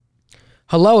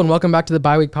Hello and welcome back to the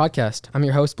Bye Week Podcast. I'm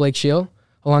your host, Blake Shield,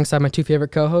 alongside my two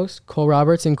favorite co-hosts, Cole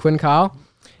Roberts and Quinn Kyle.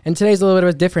 And today's a little bit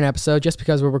of a different episode just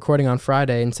because we're recording on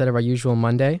Friday instead of our usual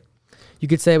Monday. You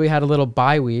could say we had a little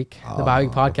bye week, the Bye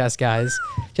Week Podcast guys,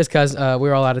 just because we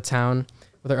were all out of town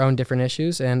with our own different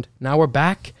issues. And now we're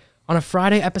back on a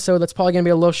Friday episode that's probably going to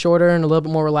be a little shorter and a little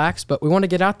bit more relaxed, but we want to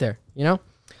get out there, you know?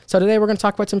 So today we're going to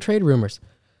talk about some trade rumors.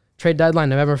 Trade deadline,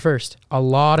 November 1st. A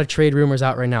lot of trade rumors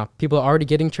out right now. People are already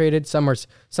getting traded. Others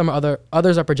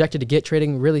are projected to get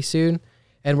trading really soon.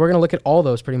 And we're going to look at all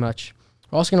those pretty much.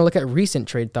 We're also going to look at recent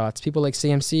trade thoughts. People like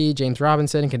CMC, James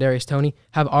Robinson, and Kadarius Toney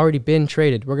have already been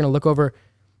traded. We're going to look over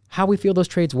how we feel those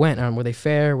trades went. Were they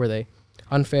fair? Were they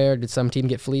unfair? Did some team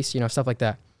get fleeced? Stuff like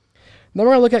that. Then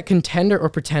we're going to look at contender or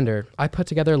pretender. I put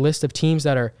together a list of teams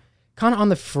that are kind of on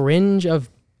the fringe of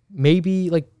maybe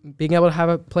like being able to have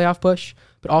a playoff push,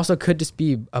 but also could just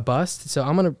be a bust. So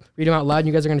I'm going to read them out loud, and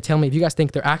you guys are going to tell me if you guys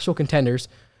think they're actual contenders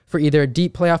for either a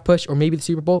deep playoff push or maybe the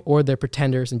Super Bowl, or they're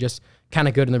pretenders and just kind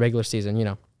of good in the regular season,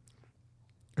 And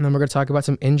then we're going to talk about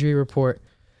some injury report.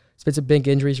 There's been some big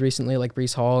injuries recently, like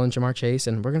Breece Hall and Jamar Chase,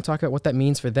 and we're going to talk about what that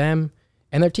means for them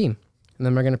and their team. And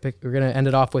then we're going to end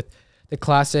it off with the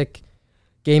classic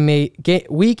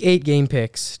Week 8 game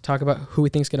picks. Talk about who we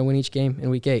think is going to win each game in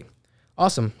Week 8.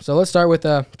 Awesome. So let's start with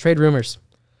trade rumors.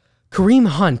 Kareem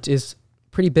Hunt is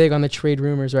pretty big on the trade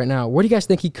rumors right now. Where do you guys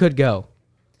think he could go?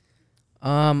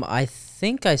 I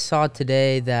think I saw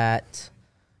today that,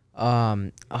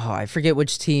 I forget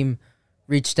which team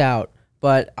reached out,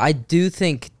 but I do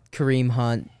think Kareem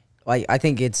Hunt, I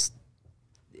think it's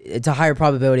a higher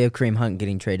probability of Kareem Hunt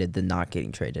getting traded than not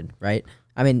getting traded, right?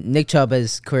 I mean, Nick Chubb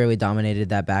has clearly dominated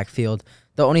that backfield.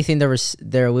 The only thing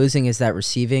they're losing is that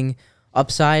receiving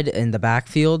upside in the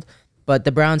backfield, but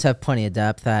the Browns have plenty of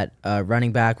depth at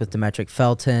running back with Demetric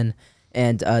Felton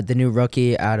and the new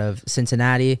rookie out of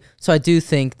Cincinnati. So I do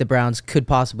think the Browns could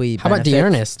possibly How about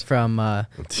Dearness? From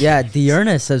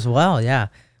Dearness as well, yeah.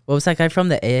 What was that guy from,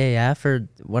 the AAF or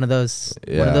one of those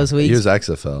leagues? He was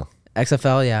XFL.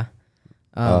 XFL, yeah.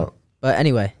 But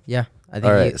anyway, yeah. I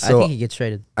think he gets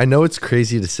traded. I know it's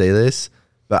crazy to say this,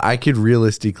 but I could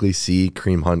realistically see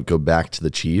Kareem Hunt go back to the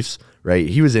Chiefs, right?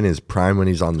 He was in his prime when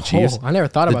he's on the Chiefs. I never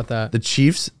thought about that. The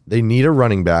Chiefs, they need a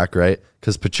running back, right?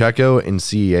 Because Pacheco and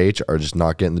CEH are just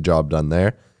not getting the job done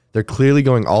there. They're clearly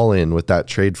going all in with that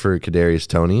trade for Kadarius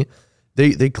Toney.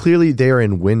 They are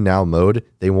in win now mode.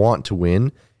 They want to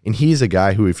win. And he's a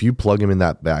guy who, if you plug him in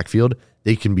that backfield,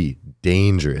 they can be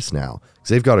dangerous now. Because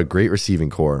they've got a great receiving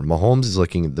core. Mahomes is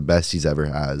looking the best he's ever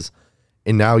has.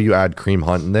 And now you add Kareem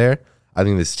Hunt in there. I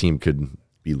think this team could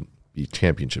be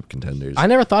championship contenders. I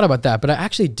never thought about that, but I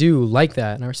actually do like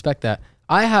that, and I respect that.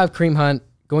 I have Kareem Hunt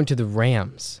going to the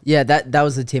Rams. Yeah, that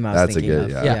was the team I was thinking of.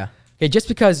 Yeah. Okay, just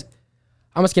because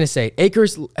I'm just going to say,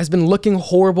 Akers has been looking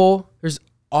horrible. There's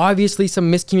obviously some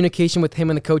miscommunication with him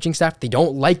and the coaching staff. They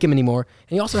don't like him anymore,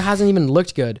 and he also hasn't even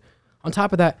looked good. On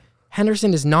top of that,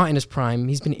 Henderson is not in his prime.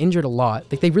 He's been injured a lot.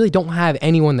 Like, they really don't have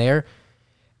anyone there,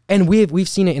 and we've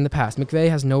seen it in the past. McVay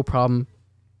has no problem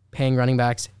paying running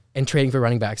backs and trading for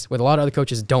running backs, where a lot of other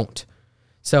coaches don't.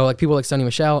 So, like, people like Sonny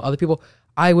Michel, other people,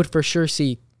 I would for sure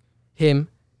see him,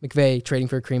 McVay, trading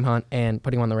for Kareem Hunt and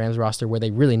putting him on the Rams roster where they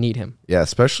really need him. Yeah,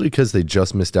 especially because they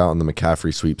just missed out on the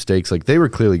McCaffrey sweepstakes. Like, they were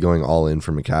clearly going all in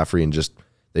for McCaffrey, and just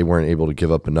they weren't able to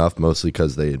give up enough, mostly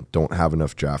because they don't have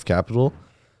enough draft capital.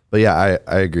 But yeah,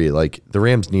 I agree. Like, the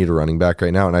Rams need a running back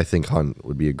right now, and I think Hunt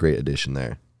would be a great addition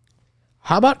there.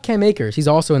 How about Cam Akers? He's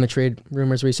also in the trade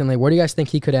rumors recently. Where do you guys think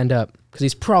he could end up? Because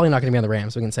he's probably not going to be on the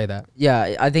Rams. We can say that.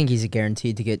 Yeah, I think he's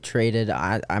guaranteed to get traded.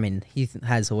 I mean, he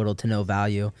has a little to no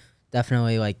value.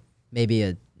 Definitely, like, maybe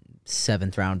a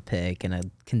 7th round pick and a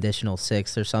conditional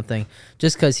 6th or something,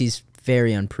 just because he's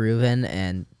very unproven,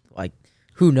 and, like,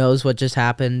 who knows what just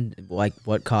happened, like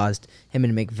what caused him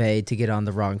and McVay to get on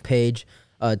the wrong page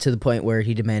to the point where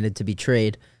he demanded to be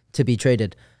traded.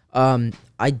 I'm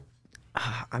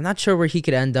not sure where he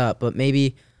could end up, but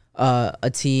maybe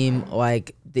a team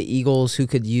like the Eagles who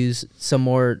could use some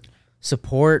more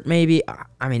support, maybe.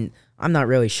 I mean, I'm not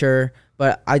really sure,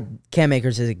 but Cam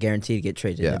Akers is a guarantee to get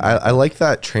traded. Yeah, I like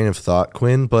that train of thought,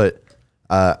 Quinn, but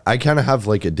I kind of have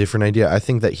like a different idea. I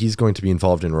think that he's going to be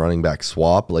involved in a running back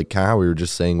swap, like kind of how we were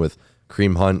just saying with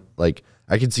Kareem Hunt. Like,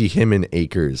 I could see him and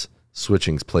Akers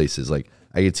switching places. Like,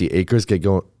 I could see Akers get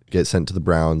sent to the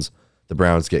Browns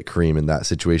get Kareem in that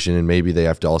situation, and maybe they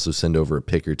have to also send over a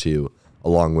pick or two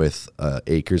along with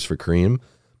Akers for Kareem.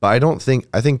 But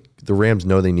I think the Rams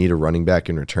know they need a running back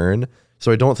in return,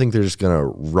 so I don't think they're just going to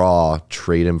raw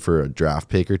trade him for a draft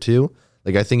pick or two.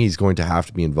 Like, I think he's going to have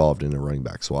to be involved in a running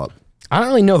back swap. I don't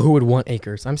really know who would want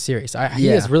Akers. I'm serious. He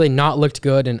Yeah. has really not looked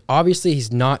good, and obviously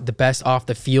he's not the best off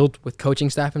the field with coaching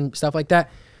staff and stuff like that.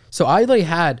 So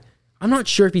I'm not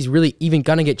sure if he's really even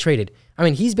going to get traded. I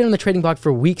mean, he's been on the trading block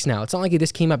for weeks now. It's not like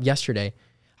this came up yesterday.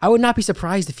 I would not be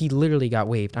surprised if he literally got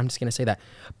waived. I'm just going to say that.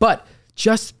 But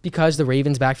just because the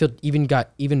Ravens backfield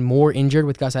got even more injured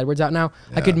with Gus Edwards out now,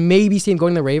 I could maybe see him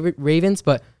going to the Ravens,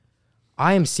 but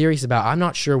I am serious I'm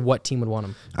not sure what team would want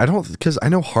him. Because I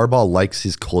know Harbaugh likes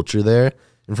his culture there.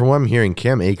 And from what I'm hearing,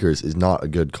 Cam Akers is not a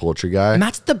good culture guy. And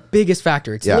that's the biggest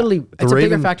factor. It's a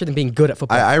bigger factor than being good at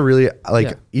football. I really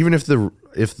like, even if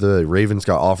the Ravens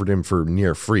got offered him for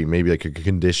near free, maybe like a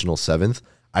conditional 7th,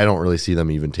 I don't really see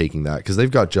them even taking that because they've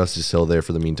got Justice Hill there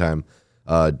for the meantime.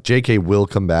 JK will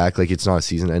come back. Like, it's not a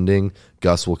season ending.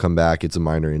 Gus will come back. It's a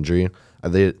minor injury.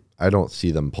 I don't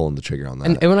see them pulling the trigger on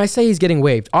that. And when I say he's getting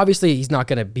waived, obviously he's not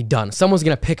going to be done. Someone's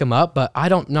going to pick him up, but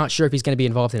not sure if he's going to be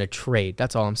involved in a trade.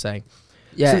 That's all I'm saying.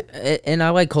 Yeah, and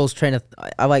I like Cole's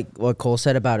I like what Cole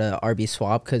said about a RB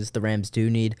swap because the Rams do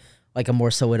need like a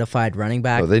more solidified running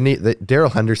back. No, they need Darrell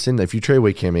Henderson. If you trade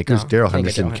away Cam Akers, No, Darrell can't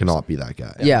get Henderson Darrell cannot be that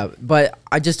guy. Yeah, but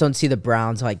I just don't see the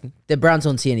Browns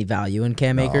don't see any value in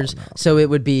Cam Akers, so it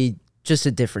would be just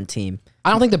a different team.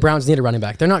 I don't think the Browns need a running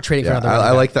back. They're not trading for another running I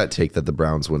back. like that take that the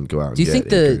Browns wouldn't go out and Do you get think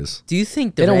Akers. the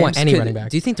They don't Rams want any could- running back.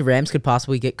 Do you think the Rams could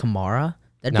possibly get Kamara?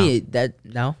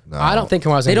 No. I don't think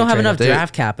Kamara's They gonna don't have get enough traded.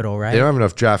 draft capital, right? They don't have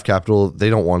enough draft capital. They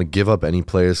don't want to give up any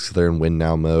players because they're in win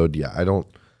now mode. Yeah,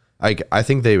 I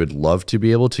think they would love to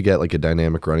be able to get like a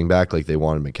dynamic running back like they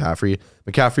wanted McCaffrey.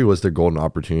 McCaffrey was their golden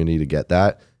opportunity to get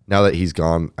that. Now that he's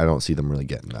gone, I don't see them really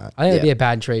getting that. I think it'd be a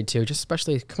bad trade too, just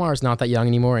especially Kamara's not that young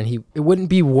anymore, and it wouldn't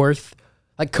be worth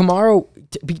like Kamara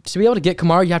to be able to get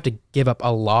Kamara. You have to give up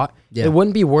a lot. Yeah. It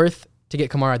wouldn't be worth to get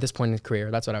Kamara at this point in his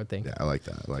career. That's what I would think. Yeah, I like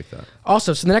that.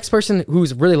 Also, so the next person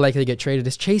who's really likely to get traded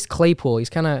is Chase Claypool. He's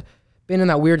kind of been in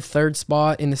that weird third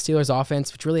spot in the Steelers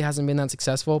offense, which really hasn't been that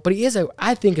successful. But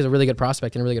I think is a really good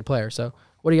prospect and a really good player. So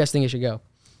what do you guys think he should go?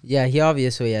 Yeah, he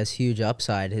obviously has huge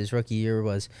upside. His rookie year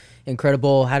was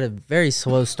incredible. Had a very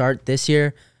slow start this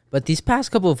year, but these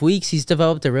past couple of weeks, he's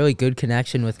developed a really good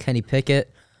connection with Kenny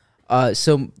Pickett.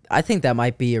 So I think that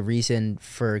might be a reason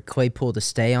for Claypool to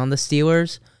stay on the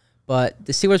Steelers. But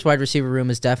the Steelers wide receiver room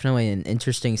is definitely an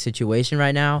interesting situation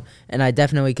right now, and I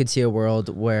definitely could see a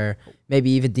world where maybe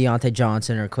even Deontay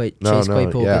Johnson or Chase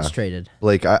Claypool gets traded.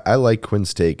 Blake, I like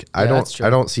Quinn's take. I that's true.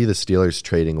 don't see the Steelers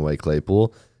trading away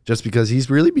Claypool just because he's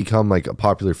really become like a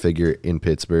popular figure in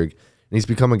Pittsburgh, and he's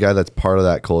become a guy that's part of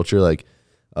that culture. Like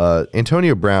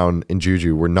Antonio Brown and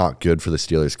Juju were not good for the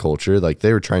Steelers culture. Like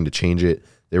they were trying to change it.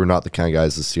 They were not the kind of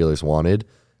guys the Steelers wanted.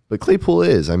 But Claypool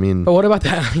is. I mean, But what about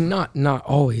that? I mean, not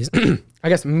always. I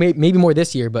guess maybe more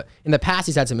this year, but in the past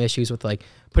he's had some issues with like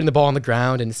putting the ball on the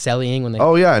ground and selling when they.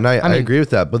 oh yeah, and I mean- agree with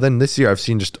that. But then this year I've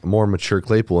seen just more mature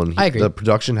Claypool, and I agree. the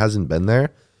production hasn't been there.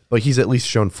 But he's at least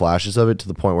shown flashes of it to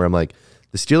the point where I'm like,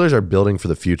 the Steelers are building for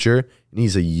the future, and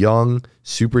he's a young,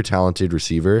 super talented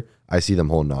receiver. I see them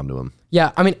holding on to him.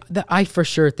 Yeah, I mean, I for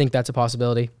sure think that's a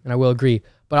possibility, and I will agree.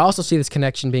 But I also see this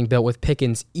connection being built with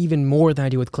Pickens even more than I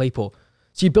do with Claypool.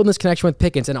 So you build this connection with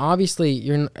Pickens, and obviously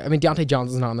Deontay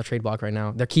Johnson's not on the trade block right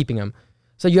now. They're keeping him.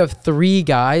 So you have three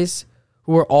guys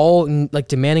who are all like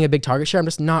demanding a big target share. I'm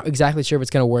just not exactly sure if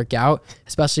it's going to work out,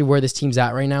 especially where this team's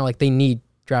at right now. Like they need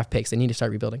draft picks. They need to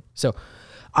start rebuilding. So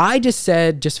I just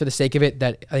said, just for the sake of it,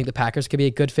 that I think the Packers could be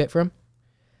a good fit for him.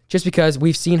 Just because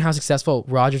we've seen how successful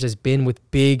Rodgers has been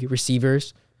with big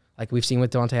receivers. Like we've seen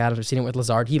with Devontae Adams, we've seen it with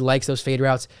Lazard. He likes those fade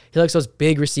routes. He likes those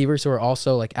big receivers who are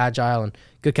also like agile and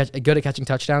good at catching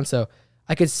touchdowns. So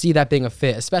I could see that being a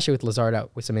fit, especially with Lazard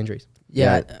out with some injuries.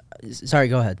 Yeah. Sorry,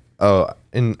 go ahead. Oh,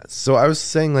 and so I was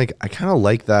saying, like, I kind of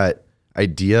like that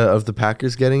idea of the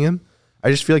Packers getting him.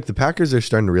 I just feel like the Packers are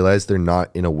starting to realize they're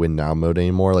not in a win now mode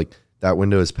anymore. Like that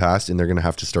window is passed, and they're going to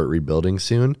have to start rebuilding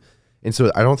soon. And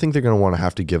so I don't think they're going to want to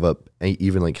have to give up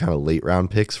even like kind of late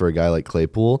round picks for a guy like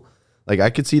Claypool. Like I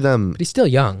could see them. But he's still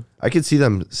young. I could see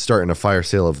them starting a fire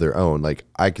sale of their own. Like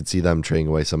I could see them trading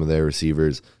away some of their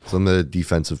receivers, some of the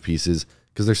defensive pieces,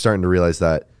 because they're starting to realize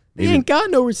that. He ain't got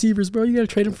no receivers, bro. You got to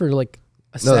trade him for like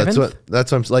a seventh.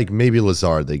 That's what I'm like. Maybe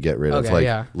Lazard they get rid of, Okay, like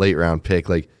yeah. late round pick.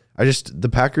 Like the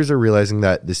Packers are realizing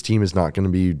that this team is not going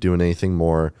to be doing anything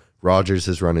more. Rodgers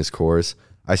has run his course.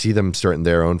 I see them starting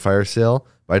their own fire sale,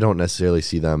 but I don't necessarily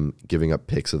see them giving up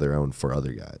picks of their own for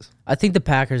other guys. I think the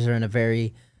Packers are in a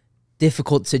very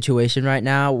difficult situation right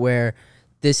now where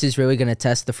this is really going to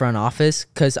test the front office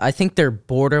because I think they're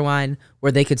borderline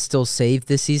where they could still save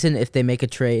this season if they make a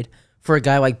trade for a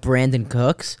guy like Brandon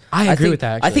Cooks. I agree think, with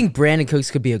that, I actually. think Brandon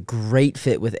Cooks could be a great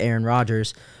fit with Aaron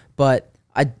Rodgers, but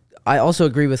I also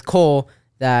agree with Cole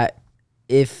that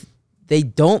if they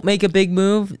don't make a big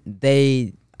move,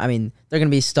 they're going to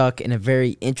be stuck in a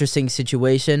very interesting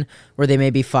situation where they may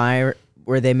be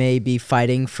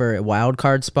fighting for a wild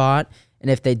card spot. And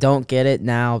if they don't get it,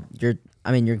 now you're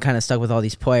kind of stuck with all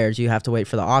these players. You have to wait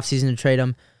for the offseason to trade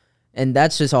them. And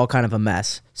that's just all kind of a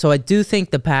mess. So I do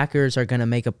think the Packers are going to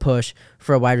make a push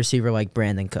for a wide receiver like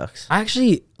Brandon Cooks. I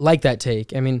actually like that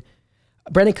take. I mean,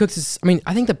 Brandon Cooks is,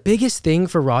 I think the biggest thing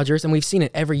for Rodgers, and we've seen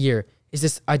it every year, is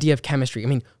this idea of chemistry. I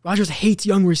mean, Rodgers hates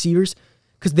young receivers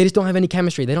because they just don't have any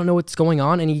chemistry. They don't know what's going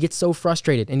on, and he gets so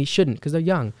frustrated, and he shouldn't because they're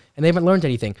young, and they haven't learned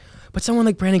anything. But someone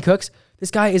like Brandon Cooks,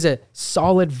 this guy is a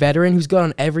solid veteran who's good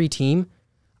on every team.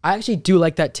 I actually do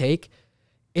like that take.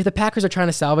 If the Packers are trying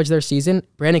to salvage their season,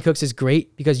 Brandon Cooks is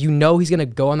great because he's going to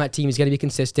go on that team. He's going to be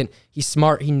consistent. He's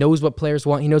smart. He knows what players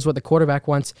want. He knows what the quarterback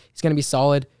wants. He's going to be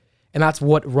solid. And that's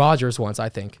what Rodgers wants, I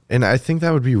think. And I think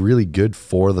that would be really good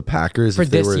for the Packers. For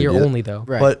this year only, though.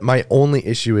 Right. But my only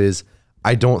issue is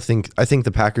I think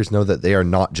the Packers know that they are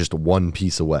not just one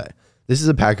piece away. This is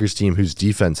a Packers team whose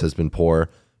defense has been poor,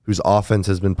 whose offense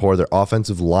has been poor. Their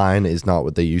offensive line is not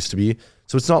what they used to be.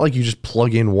 So it's not like you just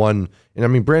plug in one.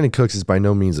 And Brandon Cooks is by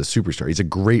no means a superstar. He's a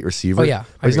great receiver. Oh, yeah.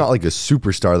 But he's not like a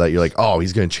superstar that you're like, oh,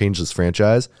 he's going to change this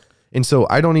franchise. And so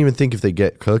I don't even think if they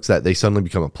get Cooks that they suddenly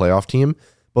become a playoff team.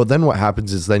 But then what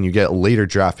happens is then you get a later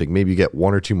draft pick. Maybe you get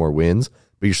 1 or 2 more wins,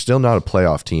 but you're still not a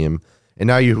playoff team. And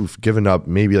now you've given up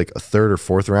maybe like a 3rd or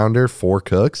 4th rounder for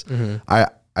Cooks. Mm-hmm.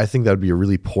 I think that would be a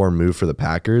really poor move for the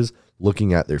Packers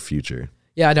looking at their future.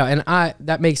 Yeah, I know. And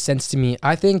that makes sense to me.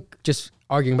 I think just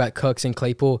arguing about Cooks and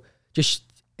Claypool, it's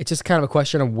just kind of a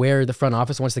question of where the front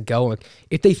office wants to go. Like,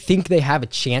 if they think they have a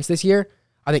chance this year,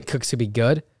 I think Cooks could be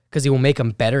good because he will make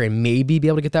them better and maybe be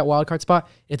able to get that wild card spot.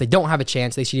 If they don't have a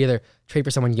chance, they should either trade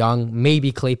for someone young,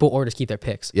 maybe Claypool, or just keep their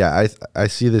picks. Yeah, I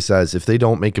see this as if they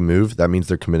don't make a move, that means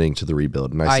they're committing to the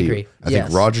rebuild. And I agree. I think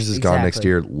Rodgers is gone next exactly.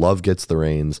 year. Love gets the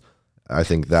reins. I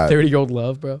think that 30-year-old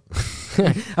Love, bro.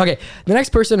 Okay, the next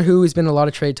person who has been in a lot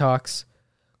of trade talks,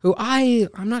 who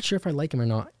I'm not sure if I like him or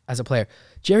not as a player,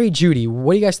 Jerry Jeudy.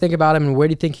 What do you guys think about him, and where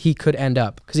do you think he could end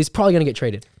up? Because he's probably going to get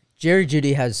traded. Jerry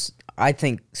Jeudy has, I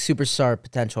think, superstar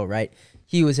potential, right?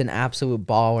 He was an absolute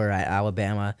baller at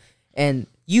Alabama. And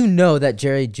you know that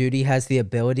Jerry Jeudy has the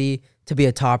ability to be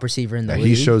a top receiver in the league.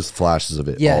 he shows flashes of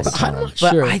it all the time. I'm not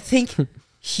But sure. I think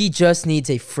he just needs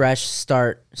a fresh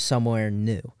start somewhere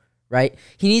new, right?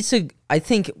 He needs to, I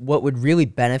think what would really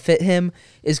benefit him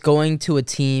is going to a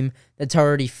team that's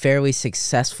already fairly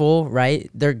successful, right?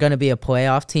 They're going to be a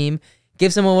playoff team.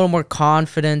 Gives him a little more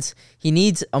confidence. He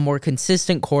needs a more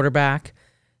consistent quarterback.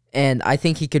 And I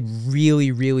think he could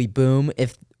really, really boom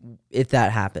if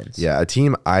that happens. Yeah, a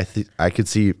team I could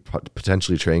see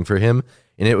potentially trading for him,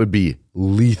 and it would be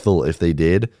lethal if they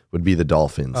did, would be the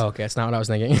Dolphins. Oh, okay, that's not what I was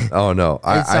thinking. Oh, no.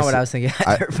 That's not what I was thinking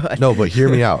either. But No, but hear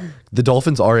me out. The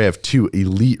Dolphins already have 2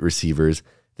 elite receivers.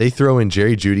 They throw in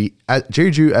Jerry Jeudy. Jerry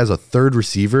Jeudy as a 3rd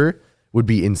receiver would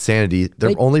be insanity.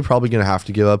 They're only probably going to have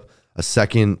to give up a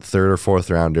 2nd, 3rd, or 4th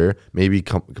rounder, maybe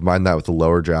combine that with a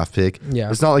lower draft pick. Yeah.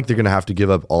 It's not like they're going to have to give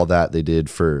up all that they did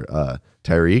for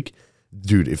Tyreek.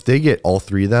 Dude, if they get all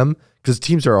 3 of them, because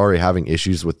teams are already having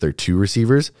issues with their 2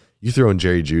 receivers, you throw in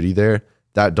Jerry Jeudy there,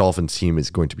 that Dolphins team is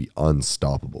going to be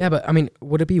unstoppable. Yeah, but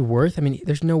would it be worth?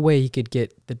 There's no way he could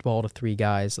get the ball to 3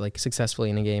 guys like successfully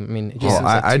in a game. It just seems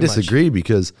like I too much. disagree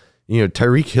because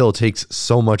Tyreek Hill takes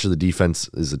so much of the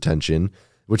defense's attention,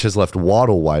 which has left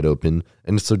Waddle wide open,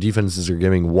 and so defenses are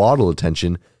giving Waddle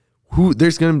attention.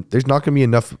 There's not gonna be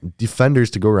enough defenders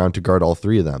to go around to guard all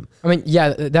 3 of them. Yeah,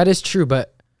 that is true,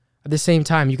 but at the same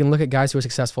time, you can look at guys who were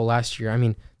successful last year.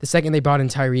 The second they brought in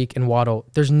Tyreek and Waddle,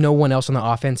 there's no one else on the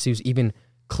offense who's even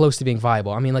close to being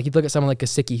viable. You look at someone like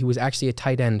Gesicki, who was actually a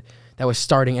tight end that was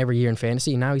starting every year in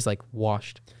fantasy. Now he's like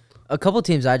washed. a couple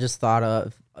teams I just thought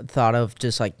of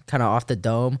just like kind of off the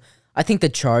dome. I think the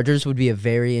Chargers would be a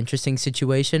very interesting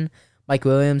situation. Mike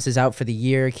Williams is out for the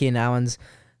year. Keenan Allen's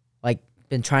like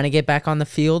been trying to get back on the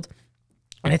field.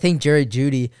 And I think Jerry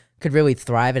Jeudy could really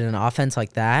thrive in an offense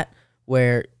like that,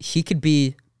 where he could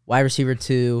be wide receiver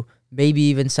 2, maybe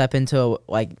even step into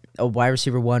like a wide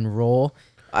receiver 1 role.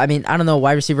 I mean, I don't know,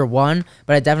 wide receiver 1,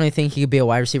 but I definitely think he could be a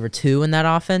wide receiver 2 in that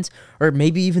offense, or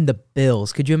maybe even the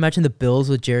Bills. Could you imagine the Bills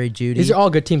with Jerry Jeudy? These are all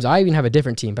good teams. I even have a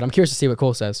different team, but I'm curious to see what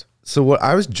Cole says. So what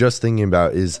I was just thinking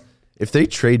about is if they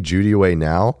trade Jeudy away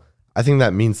now, I think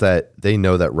that means that they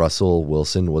know that Russell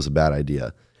Wilson was a bad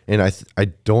idea. And I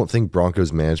don't think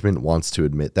Broncos management wants to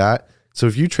admit that. So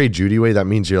if you trade Jeudy away, that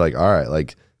means you're like, all right,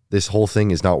 like this whole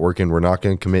thing is not working. We're not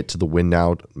going to commit to the win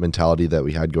now mentality that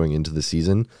we had going into the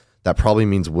season. That probably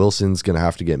means Wilson's going to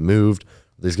have to get moved.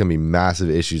 There's going to be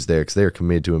massive issues there because they are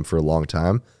committed to him for a long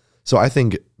time. So I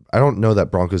don't know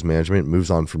that Broncos management moves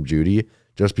on from Jeudy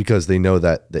just because they know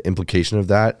that the implication of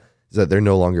that is that they're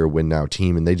no longer a win now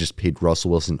team, and they just paid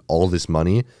Russell Wilson all this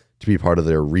money to be part of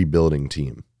their rebuilding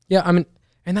team. Yeah, I mean,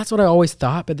 and that's what I always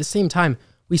thought. But at the same time,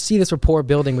 we see this rapport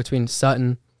building between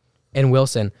Sutton and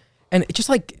Wilson. And it's just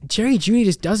like Jerry Jeudy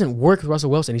just doesn't work with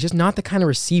Russell Wilson. He's just not the kind of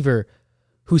receiver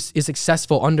who is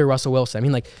successful under Russell Wilson. I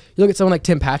mean, like, you look at someone like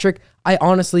Tim Patrick, I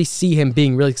honestly see him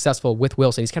being really successful with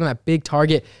Wilson. He's kind of that big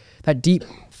target, that deep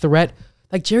threat.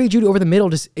 Like, Jerry Jeudy over the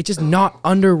middle, it's just not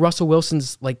under Russell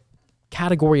Wilson's, like,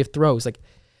 category of throws. Like,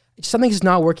 something's just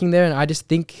not working there, and I just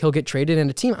think he'll get traded. And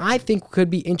a team I think could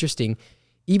be interesting,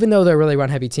 even though they're a really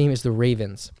run-heavy team, is the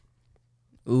Ravens.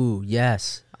 Ooh,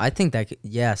 yes. I think that,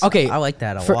 yes. Okay, I like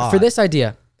that a lot. For this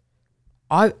idea,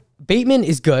 Bateman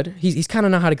is good. He's kind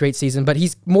of not had a great season, but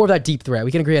he's more of that deep threat.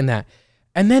 We can agree on that.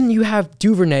 And then you have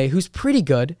Duvernay, who's pretty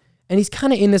good, and he's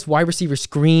kind of in this wide receiver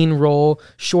screen role,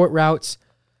 short routes.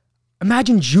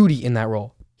 Imagine Jeudy in that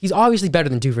role. He's obviously better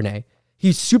than Duvernay.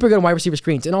 He's super good on wide receiver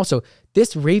screens. And also,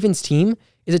 this Ravens team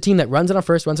is a team that runs it on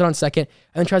first, runs it on second,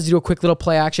 and then tries to do a quick little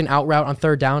play action out route on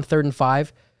third down, 3rd and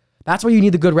 5. That's where you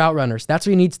need the good route runners. That's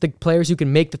where you need the players who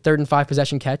can make the 3rd and 5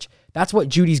 possession catch. That's what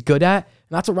Judy's good at,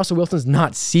 and that's what Russell Wilson's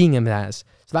not seeing him as.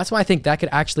 So that's why I think that could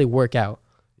actually work out.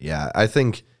 Yeah, I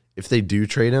think if they do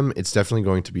trade him, it's definitely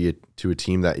going to be to a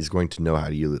team that is going to know how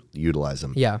to utilize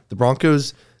him. Yeah. The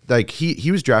Broncos, like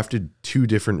he was drafted 2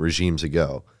 different regimes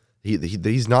ago.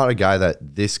 He's not a guy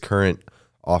that this current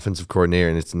offensive coordinator,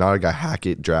 and it's not a guy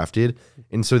Hackett drafted,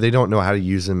 and so they don't know how to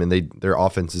use him, and their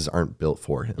offenses aren't built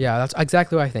for him. Yeah, that's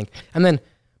exactly what I think. And then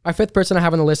my 5th person I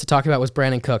have on the list to talk about was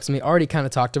Brandon Cooks. And we already kind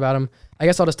of talked about him. I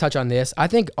guess I'll just touch on this. I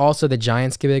think also the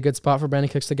Giants give it a good spot for Brandon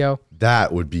Cooks to go.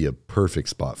 That would be a perfect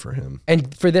spot for him.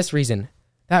 And for this reason,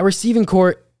 that receiving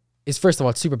court is, first of all,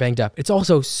 it's super banged up. It's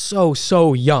also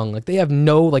so young. Like, they have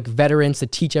no like veterans to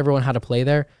teach everyone how to play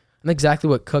there. And exactly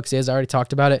what Cooks is. I already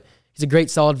talked about it. He's a great,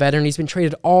 solid veteran. He's been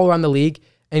traded all around the league,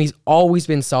 and he's always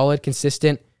been solid,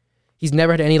 consistent. He's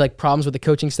never had any like problems with the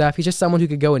coaching staff. He's just someone who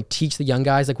could go and teach the young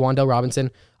guys like Wan'Dale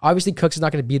Robinson. Obviously, Cooks is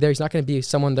not going to be there. He's not going to be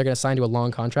someone they're going to sign to a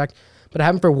long contract. But to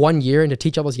have him for 1 year and to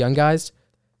teach all those young guys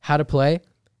how to play,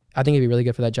 I think it'd be really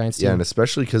good for that Giants team. Yeah, and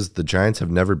especially because the Giants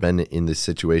have never been in this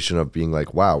situation of being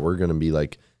like, wow, we're going to be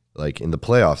like in the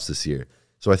playoffs this year.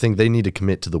 So I think they need to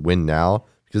commit to the win now,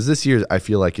 because this year I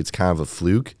feel like it's kind of a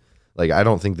fluke. Like, I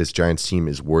don't think this Giants team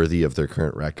is worthy of their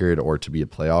current record or to be a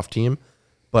playoff team.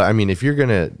 But, I mean, if you're going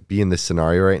to be in this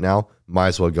scenario right now, might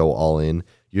as well go all in.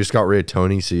 You just got rid of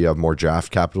Tony, so you have more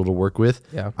draft capital to work with.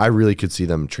 Yeah. I really could see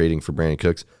them trading for Brandon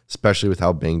Cooks, especially with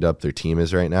how banged up their team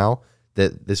is right now,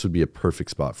 that this would be a perfect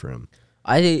spot for him.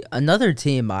 Another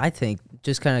team I think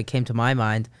just kind of came to my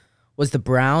mind was the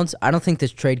Browns. I don't think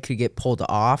this trade could get pulled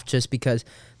off just because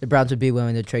the Browns would be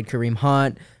willing to trade Kareem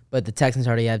Hunt, but the Texans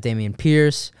already have Dameon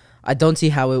Pierce. I don't see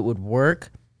how it would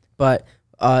work, but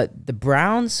the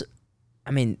Browns, I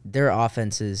mean, their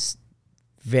offense is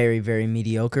very, very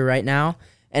mediocre right now,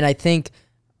 and I think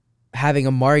having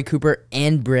Amari Cooper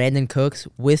and Brandon Cooks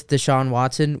with Deshaun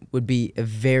Watson would be a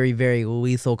very, very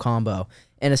lethal combo,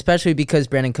 and especially because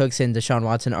Brandon Cooks and Deshaun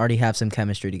Watson already have some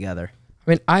chemistry together. I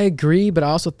mean, I agree, but I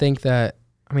also think that,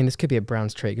 I mean, this could be a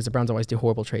Browns trade because the Browns always do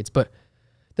horrible trades, but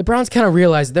the Browns kind of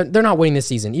realize they're not winning this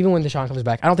season, even when Deshaun comes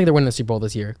back. I don't think they're winning the Super Bowl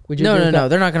this year. Would you agree with that? No,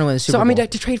 they're not going to win the Super Bowl. So,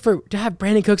 I mean, to have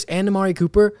Brandon Cooks and Amari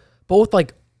Cooper, both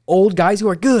like old guys who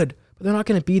are good, but they're not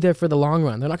going to be there for the long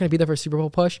run. They're not going to be there for a Super Bowl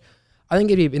push. I think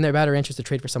it'd be in their better interest to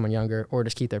trade for someone younger or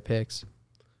just keep their picks.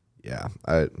 Yeah,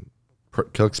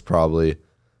 Cooks probably,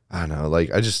 I don't know, like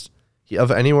of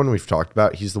anyone we've talked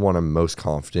about, he's the one I'm most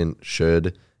confident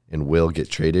should and will get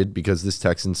traded, because this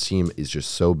Texans team is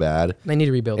just so bad. They need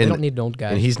to rebuild. They don't need an old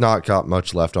guy. And he's not got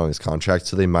much left on his contract,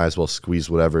 so they might as well squeeze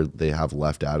whatever they have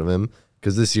left out of him,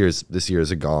 because this year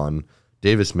is a gone.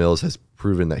 Davis Mills has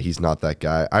proven that he's not that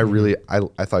guy. I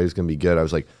thought he was going to be good. I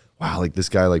was like, wow, like this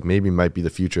guy like maybe might be the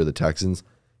future of the Texans.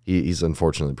 He's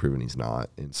unfortunately proven he's not.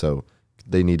 And so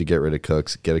they need to get rid of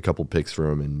Cooks, get a couple picks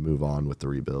for him, and move on with the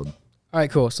rebuild. All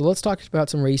right, cool. So let's talk about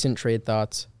some recent trade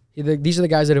thoughts. These are the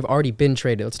guys that have already been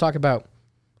traded. Let's talk about,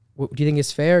 do you think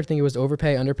it's fair? Do you think it was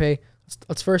overpay, underpay?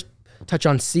 Let's first touch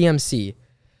on CMC.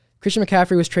 Christian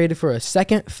McCaffrey was traded for a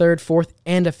 2nd, 3rd, 4th,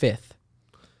 and a 5th.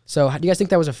 So do you guys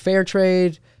think that was a fair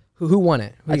trade? Who won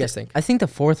it? What do you guys think? I think the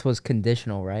 4th was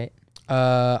conditional, right?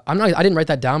 I didn't write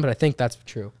that down, but I think that's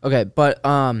true. Okay, but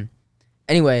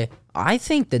anyway, I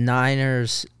think the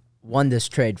Niners won this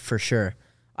trade for sure.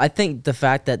 I think the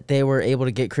fact that they were able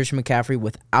to get Christian McCaffrey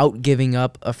without giving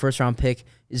up a first-round pick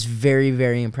is very,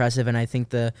 very impressive, and I think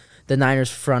the Niners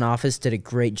front office did a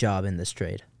great job in this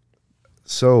trade.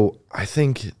 So I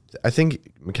think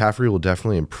McCaffrey will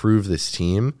definitely improve this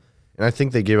team, and I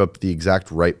think they gave up the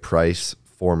exact right price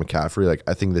for McCaffrey. Like,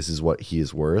 I think this is what he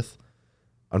is worth.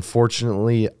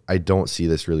 Unfortunately, I don't see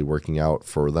this really working out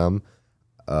for them.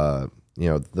 The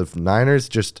Niners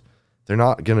they're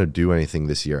not gonna do anything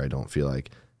this year. I don't feel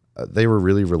like they were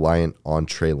really reliant on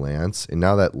Trey Lance, and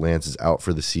now that Lance is out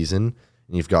for the season,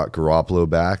 and you've got Garoppolo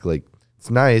back, like it's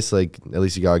nice. Like at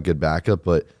least you got a good backup,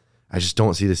 but I just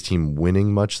don't see this team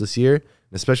winning much this year, and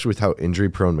especially with how injury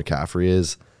prone McCaffrey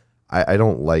is. I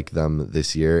don't like them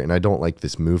this year, and I don't like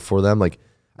this move for them. Like,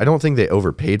 I don't think they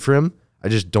overpaid for him. I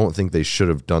just don't think they should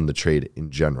have done the trade in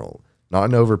general. Not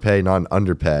an overpay, not an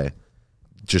underpay.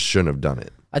 Just shouldn't have done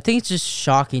it. I think it's just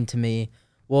shocking to me.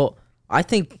 Well, I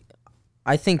think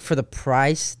for the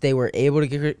price they were able to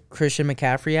get Christian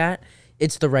McCaffrey at,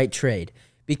 it's the right trade.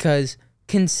 Because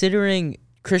considering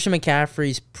Christian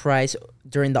McCaffrey's price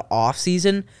during the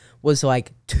offseason was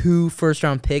like 2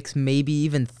 first-round picks, maybe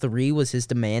even 3 was his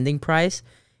demanding price,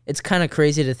 it's kind of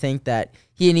crazy to think that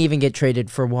he didn't even get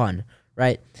traded for 1,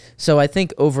 right? So I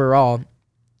think overall,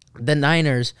 the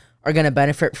Niners are going to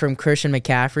benefit from Christian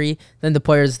McCaffrey than the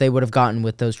players they would have gotten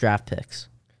with those draft picks.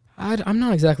 I'm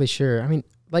not exactly sure. I mean,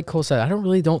 like Cole said, I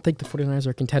don't think the 49ers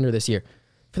are a contender this year.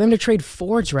 For them to trade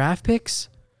 4 draft picks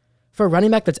for a running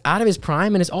back that's out of his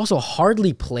prime and has also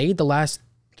hardly played the last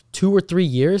 2 or 3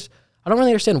 years, I don't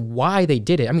really understand why they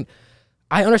did it. I mean,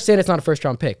 I understand it's not a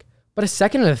first-round pick, but a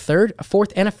second and a third, a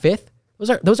fourth and a fifth,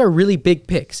 those are really big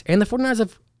picks. And the 49ers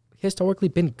have historically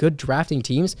been good drafting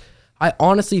teams. I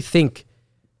honestly think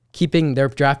keeping their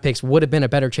draft picks would have been a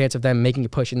better chance of them making a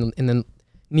push in the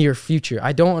near future.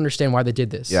 I don't understand why they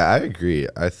did this. Yeah, I agree.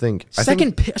 I think a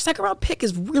second round pick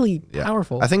is really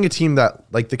powerful. I think a team that,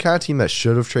 like, the kind of team that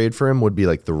should have traded for him would be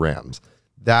like the Rams.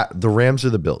 The Rams or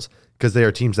the Bills, because they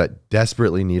are teams that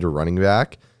desperately need a running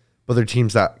back, but they're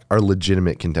teams that are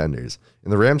legitimate contenders.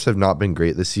 And the Rams have not been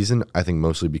great this season, I think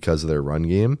mostly because of their run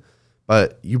game.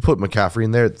 But you put McCaffrey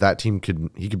in there, that team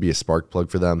could be a spark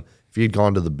plug for them. If he had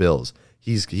gone to the Bills,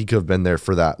 he could have been there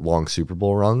for that long Super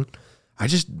Bowl run.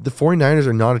 The 49ers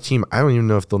are not a team. I don't even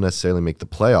know if they'll necessarily make the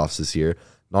playoffs this year.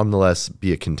 Nonetheless,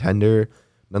 be a contender.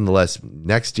 Nonetheless,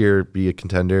 next year be a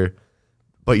contender.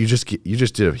 But you just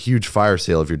did a huge fire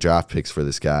sale of your draft picks for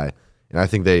this guy, and I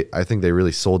think they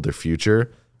really sold their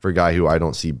future for a guy who I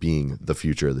don't see being the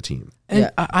future of the team.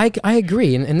 And Yeah. I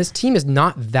agree. And this team is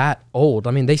not that old.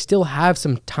 I mean, they still have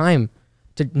some time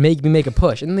to make a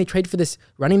push. And then they trade for this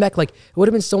running back. Like, it would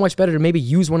have been so much better to maybe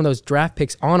use one of those draft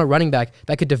picks on a running back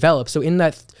that could develop. So in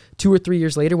that 2 or 3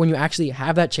 years later, when you actually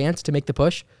have that chance to make the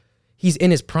push, he's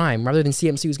in his prime rather than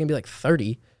CMC, who's going to be like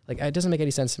 30. Like, it doesn't make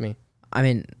any sense to me. I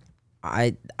mean,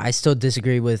 I still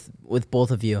disagree with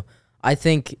both of you. I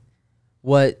think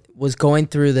what was going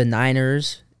through the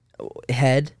Niners'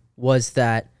 head was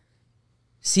that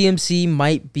CMC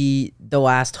might be the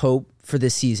last hope for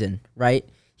this season, right?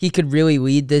 He could really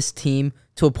lead this team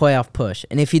to a playoff push.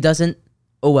 And if he doesn't,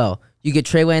 oh well. You get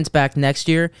Trey Lance back next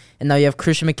year, and now you have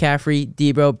Christian McCaffrey,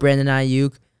 Debo, Brandon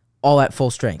Ayuk, all at full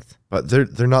strength. But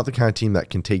they're not the kind of team that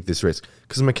can take this risk.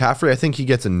 Because McCaffrey, I think he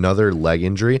gets another leg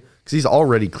injury because he's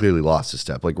already clearly lost a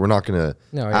step. Like, we're not gonna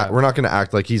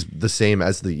act like he's the same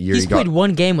as the year He's he got. played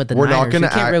 1 game with the We're Niners. not gonna We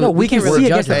can't act- really, No, we can can't see really it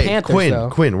judge against the that. Panthers. though.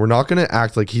 Quinn, we're not gonna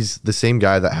act like he's the same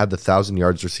guy that had the 1,000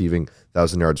 yards receiving,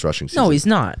 1,000 yards rushing season. No, he's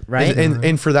not, right?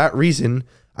 And for that reason,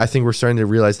 I think we're starting to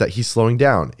realize that he's slowing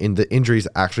down, and the injuries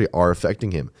actually are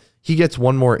affecting him. He gets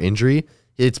one more injury,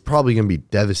 it's probably going to be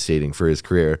devastating for his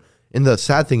career. And the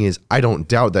sad thing is, I don't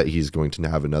doubt that he's going to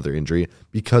have another injury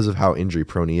because of how injury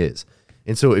prone he is.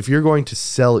 And so if you're going to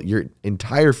sell your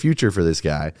entire future for this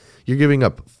guy, you're giving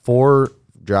up 4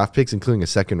 draft picks, including a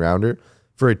second rounder,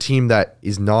 for a team that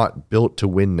is not built to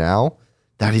win now.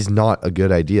 That is not a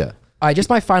good idea. All right, just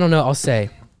my final note, I'll say.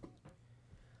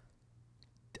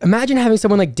 Imagine having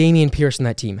someone like Dameon Pierce in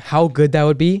that team. How good that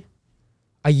would be.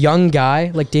 A young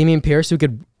guy like Dameon Pierce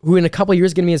who in a couple of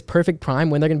years is going to be his perfect prime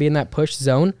when they're going to be in that push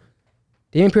zone.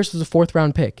 Dameon Pierce was a 4th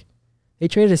round pick. They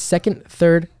traded a 2nd,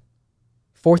 3rd,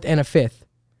 4th, and a 5th.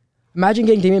 Imagine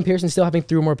getting Dameon Pierce and still having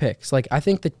 3 more picks. Like, I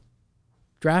think the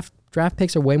draft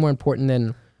picks are way more important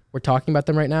than we're talking about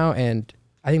them right now, and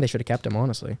I think they should have kept them,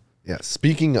 honestly. Yeah.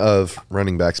 Speaking of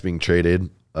running backs being traded,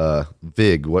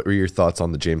 Vig, what were your thoughts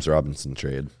on the James Robinson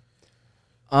trade?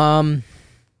 I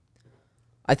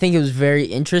think it was very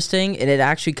interesting, and it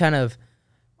actually kind of,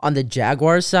 on the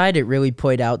Jaguars side, it really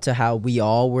played out to how we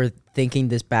all were thinking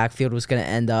this backfield was going to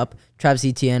end up. Travis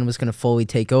Etienne was going to fully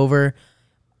take over.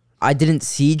 I didn't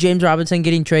see James Robinson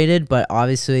getting traded, but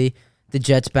obviously the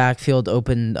Jets backfield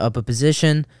opened up a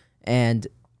position, and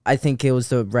I think it was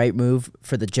the right move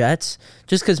for the Jets,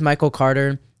 just because Michael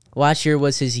Carter last year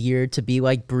was his year to be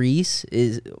like Brees,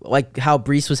 is like how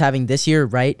Brees was having this year,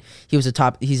 right? He's a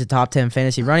top 10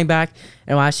 fantasy running back,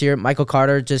 and last year Michael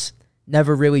Carter just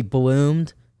never really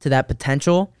bloomed to that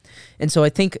potential, and so I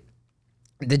think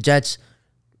the Jets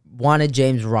wanted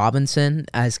James Robinson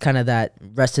as kind of that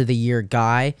rest of the year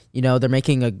guy. You know, they're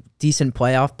making a decent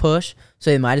playoff push, so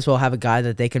they might as well have a guy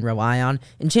that they can rely on.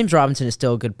 And James Robinson is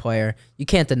still a good player. You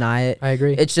can't deny it. I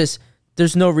agree. It's just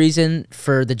there's no reason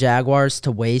for the Jaguars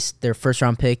to waste their first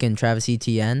round pick in Travis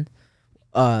Etienne.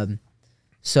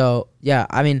 So yeah,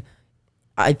 I mean,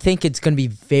 I think it's going to be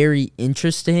very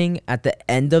interesting at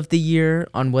the end of the year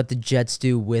on what the Jets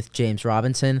do with James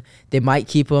Robinson. They might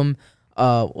keep him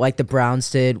like the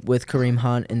Browns did with Kareem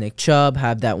Hunt and Nick Chubb,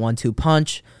 have that 1-2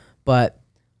 punch. But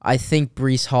I think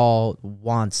Breece Hall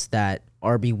wants that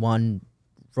RB1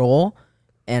 role,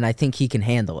 and I think he can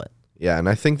handle it. Yeah, and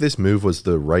I think this move was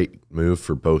the right move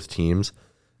for both teams.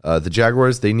 The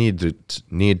Jaguars, they need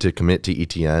to commit to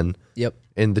ETN. Yep.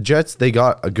 And the Jets, they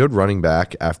got a good running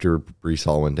back after Breece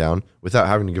Hall went down without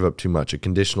having to give up too much, a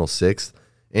conditional 6th.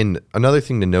 And another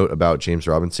thing to note about James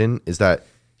Robinson is that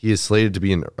he is slated to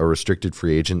be a restricted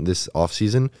free agent this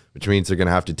offseason, which means they're going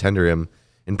to have to tender him,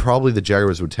 and probably the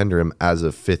Jaguars would tender him as a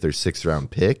 5th or 6th round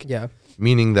pick. Yeah.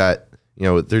 Meaning that, you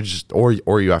know, they're just,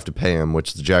 or you have to pay him,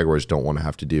 which the Jaguars don't want to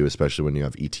have to do, especially when you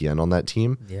have ETN on that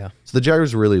team. Yeah. So the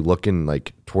Jaguars are really looking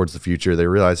like towards the future. They're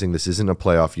realizing this isn't a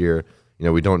playoff year. You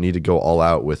know, we don't need to go all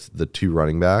out with the 2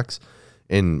 running backs,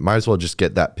 and might as well just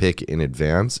get that pick in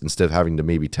advance instead of having to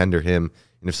maybe tender him.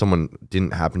 And if someone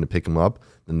didn't happen to pick him up,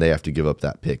 then they have to give up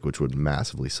that pick, which would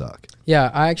massively suck. Yeah,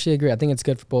 I actually agree. I think it's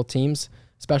good for both teams,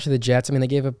 especially the Jets. I mean, they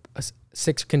gave a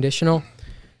 6 conditional.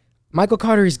 Michael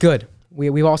Carter is good.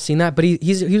 We've all seen that, but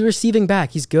he's receiving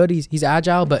back. He's good. He's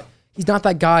agile, but he's not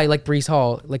that guy like Breece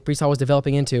Hall was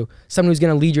developing into, someone who's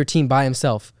going to lead your team by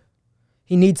himself.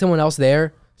 He needs someone else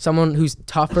there, someone who's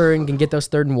tougher and can get those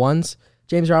 3rd and 1s.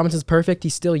 James Robinson's perfect.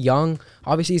 He's still young.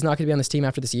 Obviously, he's not going to be on this team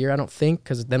after this year, I don't think,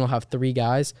 because then we'll have 3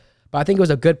 guys. But I think it was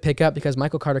a good pickup because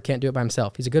Michael Carter can't do it by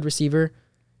himself. He's a good receiver.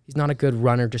 He's not a good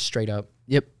runner just straight up.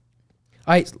 Yep.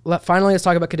 All right, finally, let's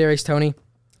talk about Kadarius Toney.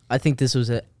 I think this was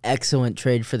an excellent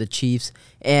trade for the Chiefs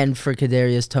and for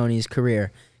Kadarius Toney's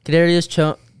career.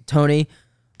 Kadarius Toney,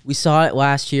 we saw it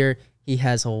last year. He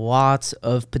has lots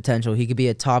of potential. He could be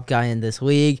a top guy in this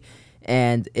league.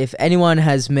 And if anyone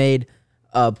has made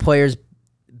players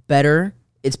better,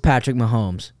 it's Patrick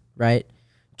Mahomes, right?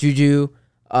 Juju,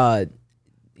 I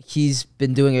think he's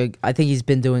been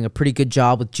doing a pretty good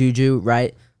job with Juju,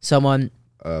 right?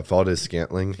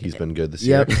 Valdez-Scantling, he's been good this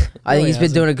year. Yep. I think he's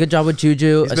been doing a good job with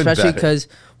Juju, especially because,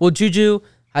 Juju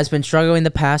has been struggling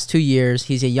the past 2 years.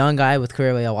 He's a young guy with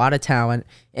clearly a lot of talent,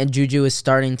 and Juju is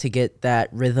starting to get that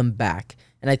rhythm back.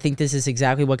 And I think this is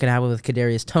exactly what can happen with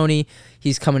Kadarius Toney.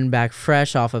 He's coming back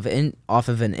fresh off of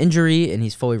an injury, and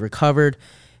he's fully recovered.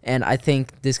 And I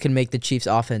think this can make the Chiefs'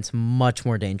 offense much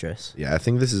more dangerous. Yeah, I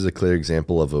think this is a clear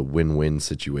example of a win-win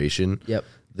situation. Yep.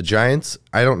 The Giants,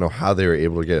 I don't know how they were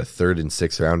able to get a 3rd and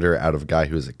 6th rounder out of a guy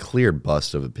who is a clear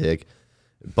bust of a pick.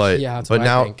 But Yeah, that's what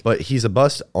I think. But he's a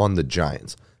bust on the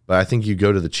Giants. But I think you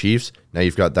go to the Chiefs, now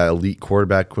you've got that elite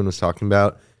quarterback Quinn was talking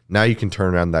about. Now you can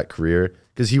turn around that career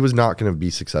because he was not going to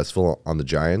be successful on the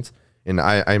Giants. And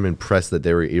I'm impressed that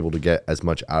they were able to get as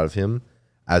much out of him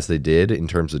as they did in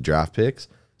terms of draft picks.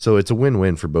 So it's a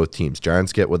win-win for both teams.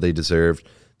 Giants get what they deserved.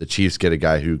 The Chiefs get a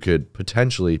guy who could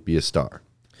potentially be a star.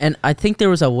 And I think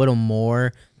there was a little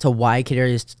more to why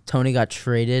Kadarius Toney got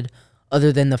traded,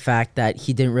 other than the fact that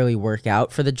he didn't really work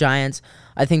out for the Giants.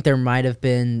 I think there might have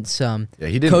been some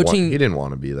he didn't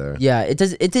want to be there. Yeah, it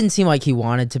didn't seem like he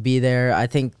wanted to be there. I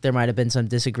think there might have been some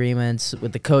disagreements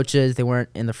with the coaches. They weren't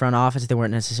in the front office. They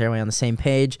weren't necessarily on the same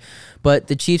page. But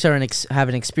the Chiefs have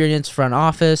an experienced front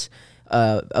office,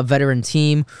 a veteran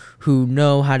team who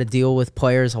know how to deal with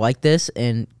players like this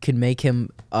and could make him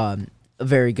a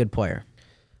very good player.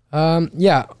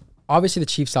 Yeah, obviously the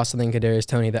Chiefs saw something in Kadarius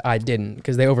Toney that I didn't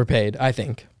because they overpaid, I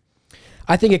think.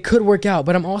 I think it could work out,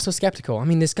 but I'm also skeptical. I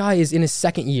mean, this guy is in his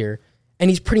 2nd year, and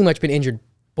he's pretty much been injured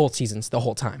both seasons the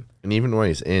whole time. And even when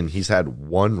he's in, he's had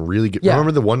one really good... Yeah.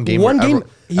 Remember the one game?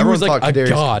 He was like a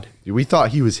god. We thought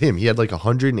he was him. He had like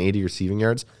 180 receiving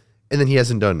yards, and then he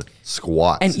hasn't done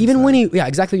squat. And even when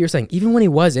exactly what you're saying, even when he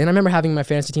was in, I remember having my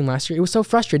fantasy team last year, it was so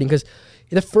frustrating because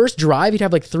the first drive, he'd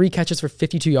have like 3 catches for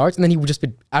 52 yards, and then he would just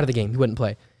be out of the game. He wouldn't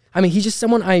play. I mean, he's just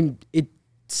someone it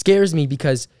scares me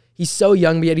because he's so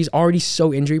young, but yet he's already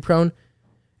so injury prone.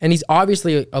 And he's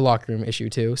obviously a locker room issue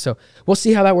too. So we'll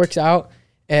see how that works out.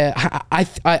 I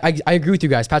agree with you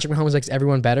guys. Patrick Mahomes makes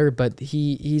everyone better, but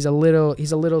he's a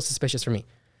little suspicious for me.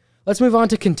 Let's move on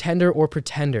to contender or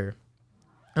pretender.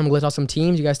 I'm gonna list off some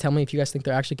teams. You guys tell me if you guys think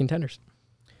they're actually contenders.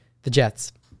 The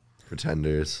Jets.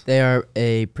 Pretenders. They are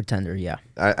a pretender, yeah.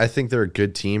 I think they're a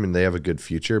good team and they have a good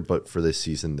future, but for this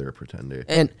season, they're a pretender.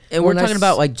 And we're talking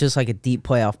about like just like a deep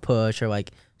playoff push or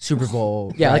like Super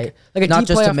Bowl. Yeah, right? like a not deep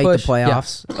just to playoff make push. the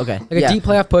playoffs. Okay, like a deep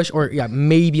playoff push, or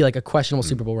maybe like a questionable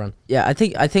Super Bowl run. Yeah, I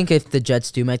think if the Jets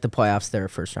do make the playoffs, they're a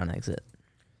first round exit.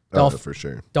 For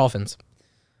sure. Dolphins.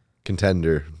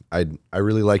 Contender. I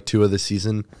really like Tua this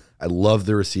season. I love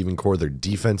their receiving core. Their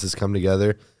defense has come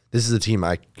together. This is a team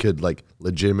I could like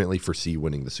legitimately foresee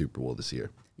winning the Super Bowl this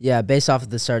year. Yeah, based off of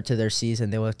the start to their season,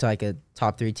 they looked like a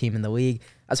top 3 team in the league.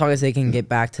 As long as they can get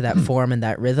back to that form and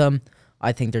that rhythm,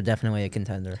 I think they're definitely a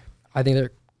contender. I think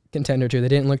they're contender too. They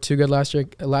didn't look too good last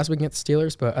week against the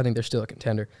Steelers, but I think they're still a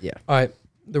contender. Yeah. All right,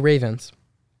 the Ravens.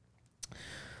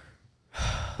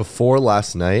 Before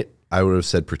last night, I would have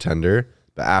said pretender,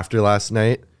 but after last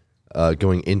night,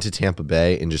 going into Tampa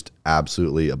Bay and just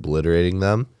absolutely obliterating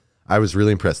them, I was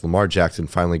really impressed. Lamar Jackson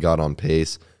finally got on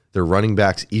pace. Their running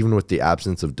backs, even with the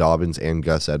absence of Dobbins and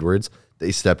Gus Edwards,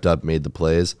 they stepped up, made the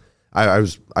plays. I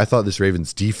thought this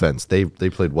Ravens defense, they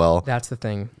played well. That's the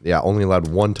thing. Yeah, only allowed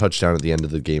 1 touchdown at the end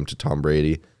of the game to Tom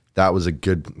Brady. That was a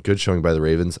good showing by the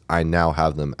Ravens. I now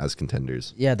have them as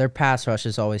contenders. Yeah, their pass rush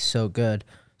is always so good.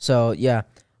 So, yeah,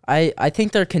 I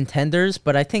think they're contenders,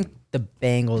 but I think the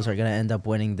Bengals are going to end up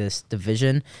winning this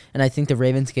division. And I think the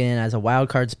Ravens get in as a wild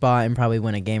card spot and probably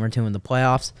win a game or 2 in the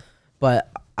playoffs. But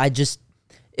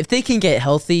if they can get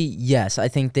healthy, yes, I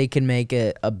think they can make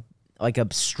a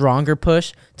stronger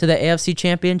push to the AFC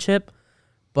Championship.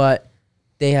 But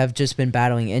they have just been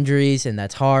battling injuries, and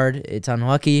that's hard. It's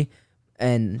unlucky.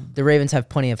 And the Ravens have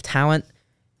plenty of talent.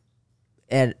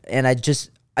 And I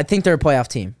think they're a playoff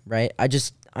team, right?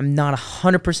 I'm not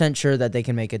 100% sure that they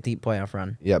can make a deep playoff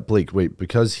run. Yeah, Blake, wait,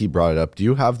 because he brought it up, do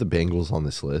you have the Bengals on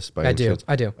this list? I do.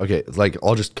 Okay,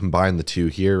 I'll just combine the two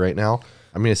here right now.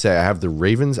 I'm going to say I have the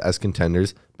Ravens as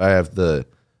contenders, but I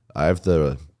have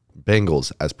the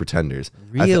Bengals as pretenders.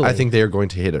 Really? I think they are going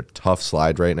to hit a tough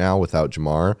slide right now without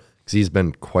Jamar, because he's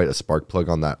been quite a spark plug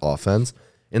on that offense.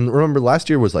 And remember, last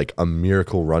year was like a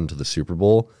miracle run to the Super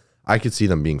Bowl. I could see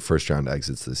them being first-round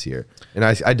exits this year. And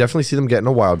I definitely see them getting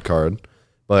a wild card.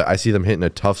 But I see them hitting a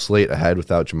tough slate ahead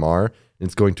without Jamar. And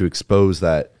it's going to expose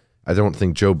that I don't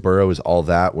think Joe Burrow is all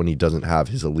that when he doesn't have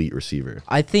his elite receiver.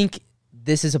 I think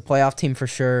this is a playoff team for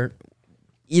sure,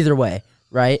 either way,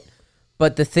 right?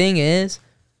 But the thing is,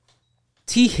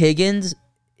 T. Higgins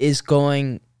is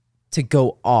going to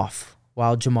go off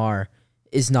while Jamar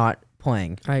is not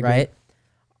playing, I agree. right?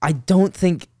 I don't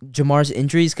think Jamar's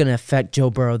injury is going to affect Joe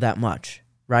Burrow that much,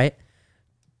 right?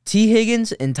 T.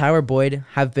 Higgins and Tyler Boyd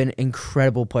have been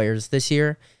incredible players this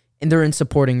year, and they're in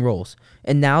supporting roles.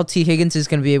 And now T. Higgins is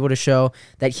going to be able to show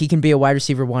that he can be a wide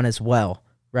receiver 1 as well,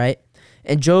 right?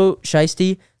 And Joe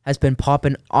Shiesty has been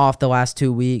popping off the last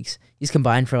 2 weeks. He's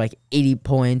combined for like 80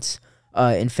 points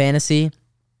in fantasy.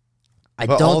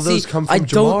 All those come from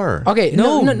Jamar. Okay,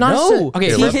 No. Okay,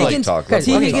 T. let's Higgins, talk. Let's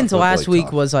T. talk. Higgins Let last Blake week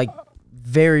talk. was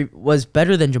was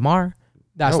better than Jamar.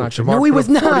 that's No, not true. Jamar No, he put was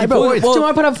up 40 not, bro. points.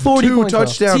 Jamar put up 40 2 points. bro.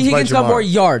 touchdowns. T. Higgins by got Jamar. more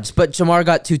yards, but Jamar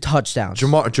got 2 touchdowns.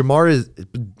 Jamar is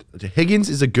Higgins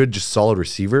is a good, just solid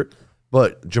receiver,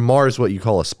 but Jamar is what you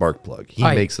call a spark plug. He All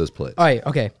right. makes those plays. All right,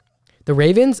 okay. The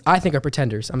Ravens, I think, are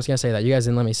pretenders. I'm just going to say that. You guys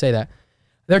didn't let me say that.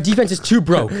 Their defense is too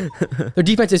broke. Their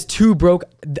defense is too broke.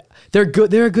 They're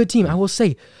good. They're a good team, I will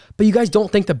say. But you guys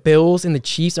don't think the Bills and the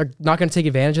Chiefs are not going to take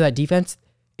advantage of that defense?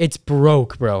 It's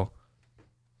broke, bro.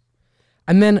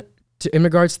 And then in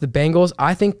regards to the Bengals,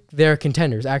 I think they're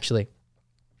contenders, actually.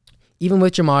 Even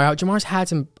with Jamar out, Jamar's had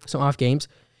some off games.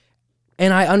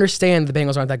 And I understand the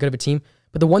Bengals aren't that good of a team.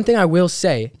 But the one thing I will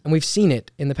say, and we've seen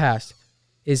it in the past,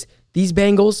 is these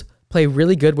Bengals play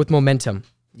really good with momentum.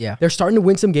 Yeah. They're starting to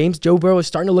win some games. Joe Burrow is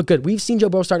starting to look good. We've seen Joe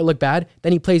Burrow start to look bad,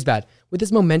 then he plays bad. With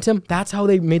this momentum, that's how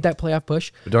they made that playoff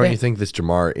push. But don't you think this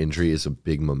Jamar injury is a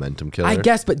big momentum killer? I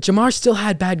guess, but Jamar still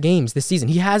had bad games this season.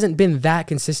 He hasn't been that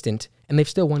consistent, and they've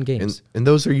still won games. And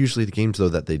those are usually the games, though,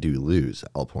 that they do lose,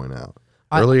 I'll point out.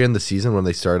 Earlier in the season, when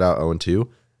they started out 0-2,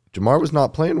 Jamar was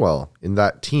not playing well. In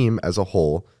that team as a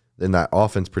whole, in that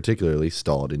offense particularly,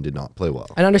 stalled and did not play well.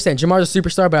 I understand. Jamar's a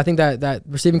superstar, but I think that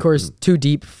receiving core is too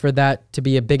deep for that to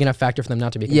be a big enough factor for them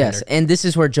not to be a contender. Yes, and this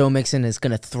is where Joe Mixon is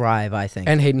going to thrive, I think.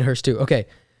 And Hayden Hurst, too. Okay,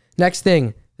 next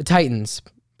thing, the Titans.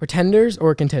 Pretenders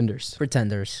or contenders?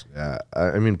 Pretenders. Yeah,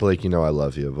 I mean, Blake, you know I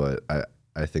love you, but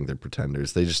I think they're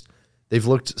pretenders. They've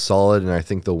looked solid, and I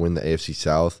think they'll win the AFC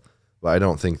South. but I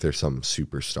don't think there's some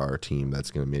superstar team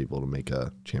that's going to be able to make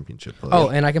a championship push. Oh,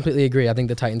 and I completely agree. I think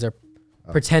the Titans are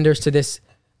pretenders to this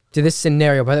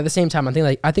scenario, but at the same time, I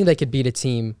think they could beat a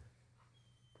team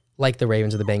like the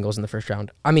Ravens or the Bengals in the first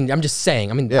round. I mean, I'm just saying.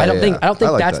 I mean, I don't think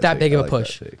like that's that big take. of a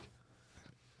push.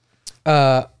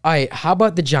 All right, how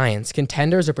about the Giants?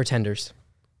 Contenders or pretenders?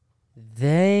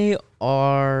 They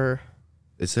are.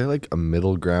 Is there like a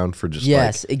middle ground for just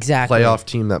Yes, like exactly. playoff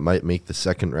team that might make the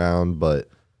second round, but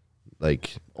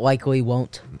like Likely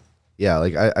won't. yeah,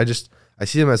 like I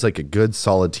see them as like a good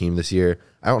solid team this year.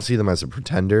 I don't see them as a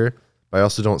pretender, but I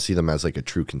also don't see them as like a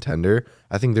true contender.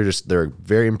 I think they're a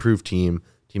very improved team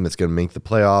that's going to make the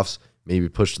playoffs, maybe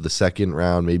push to the second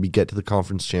round, maybe get to the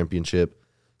conference championship.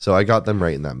 So I got them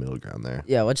right in that middle ground there.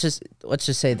 Yeah, let's just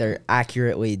say they're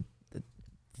accurately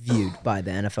viewed by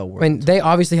the NFL world. I mean, they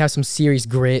obviously have some serious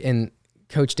grit, and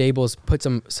Coach Dable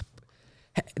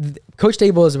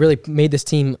has really made this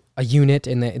team a unit,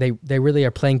 and they really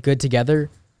are playing good together.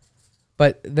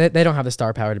 But they don't have the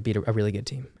star power to beat a really good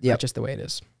team. Yep. That's just the way it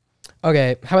is.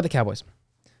 Okay, how about the Cowboys?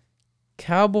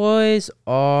 Cowboys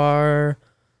are.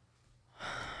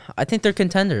 I think they're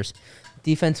contenders.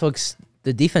 The defense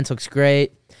looks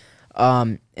great,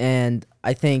 and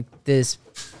I think this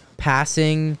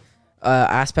passing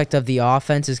aspect of the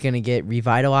offense is going to get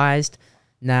revitalized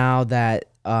now that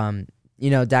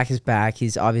Dak is back.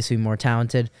 He's obviously more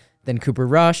talented than Cooper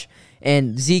Rush,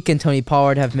 and Zeke and Tony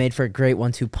Pollard have made for a great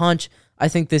 1-2 punch. I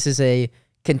think this is a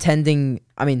contending.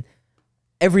 I mean,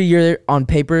 every year on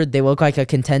paper they look like a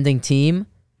contending team.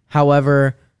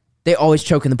 However, they always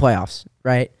choke in the playoffs,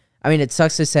 right? I mean, it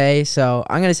sucks to say, so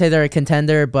I'm going to say they're a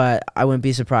contender, but I wouldn't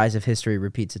be surprised if history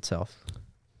repeats itself.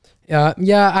 Yeah,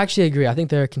 I actually agree. I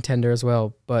think they're a contender as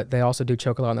well, but they also do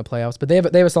choke a lot in the playoffs. But they have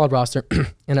a solid roster,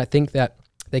 and I think that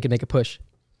they could make a push.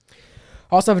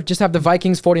 Also, just have the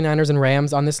Vikings, 49ers, and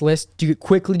Rams on this list. Do you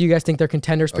guys think they're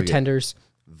contenders, pretenders?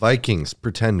 Vikings,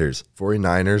 pretenders.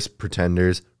 49ers,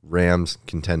 pretenders. Rams,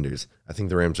 contenders. I think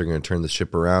the Rams are going to turn the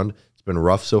ship around. It's been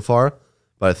rough so far,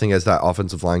 but I think as that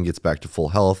offensive line gets back to full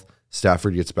health,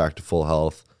 Stafford gets back to full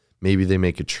health, maybe they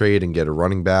make a trade and get a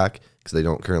running back because they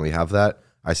don't currently have that.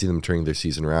 I see them turning their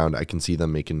season around. I can see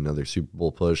them making another Super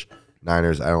Bowl push.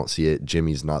 Niners, I don't see it.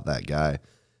 Jimmy's not that guy.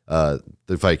 The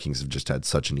Vikings have just had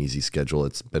such an easy schedule.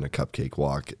 It's been a cupcake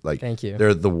walk. Like, Thank you.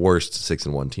 They're the worst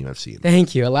 6-1 team I've seen.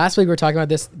 Thank you. Last week we were talking about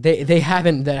this. They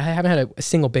haven't had a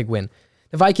single big win.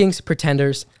 The Vikings,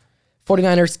 pretenders.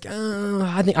 49ers,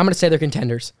 I think I'm going to say they're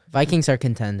contenders. Vikings are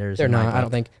contenders. They're not, I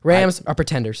don't think. Rams are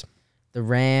pretenders. The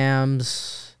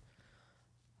Rams,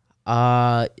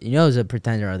 who's a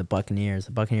pretender are the Buccaneers.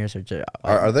 The Buccaneers are just,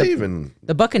 Are they even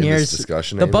the Buccaneers in this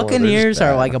discussion The anymore? They're just Buccaneers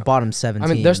are bad. like a bottom 7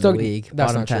 team they're still in the league.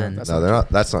 that's Bottom not true. 10. That's No, they're not.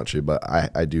 That's not true. But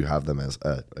I do have them as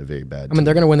a very bad. I mean,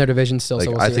 they're going to win their division still. Like,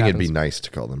 so we'll I see think what it'd be happens. nice to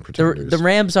call them pretenders. The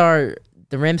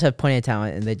Rams have plenty of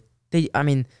talent, and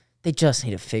they just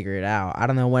need to figure it out. I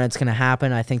don't know when it's going to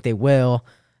happen. I think they will.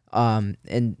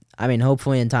 And I mean,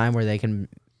 hopefully in time where they can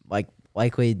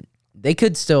likely they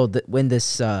could still win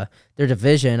this their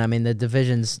division. I mean, the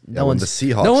division's when the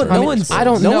Seahawks. no are one's in I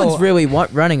don't no know. one's really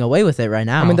running away with it right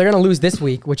now. I mean, they're going to lose this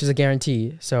week, which is a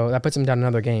guarantee. So that puts them down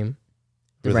another game.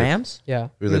 the Who they- Rams. Yeah.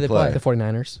 Who do they play? The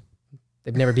 49ers.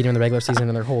 They've never beaten them in the regular season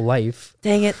in their whole life.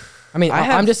 Dang it! I mean,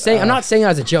 I'm just saying. I'm not saying that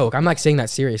as a joke. I'm like saying that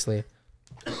seriously.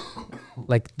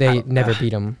 Like they never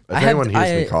beat them. If I have- anyone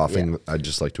hears me I- coughing, I'd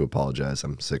just like to apologize.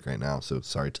 I'm sick right now, so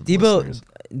sorry to the listeners.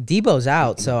 Debo's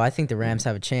out, so I think the Rams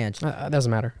have a chance.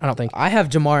 Doesn't matter. I don't think. I have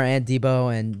Jamar and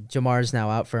Debo, and Jamar's now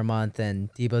out for a month,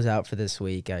 and Debo's out for this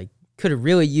week. I could have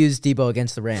really used Debo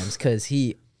against the Rams because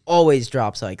he always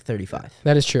drops like 35.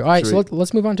 That is true. All right, so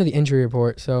let's move on to the injury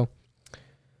report. So,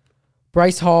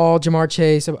 Bryce Hall, Jamar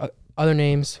Chase, other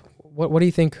names. What do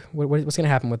you think? What's going to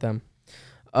happen with them?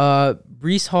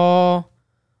 Brees Hall.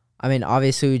 I mean,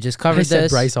 obviously we just covered I said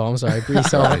this. Bryce Hall. I'm sorry, Brees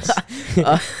Hall.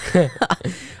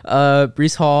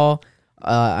 Brees Hall.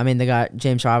 I mean, they got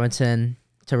James Robinson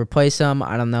to replace him.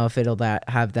 I don't know if it'll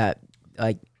have that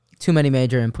like too many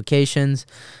major implications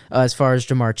as far as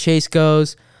Jamar Chase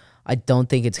goes. I don't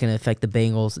think it's going to affect the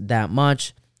Bengals that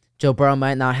much. Joe Burrow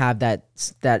might not have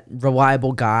that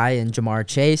reliable guy in Jamar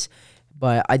Chase,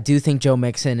 but I do think Joe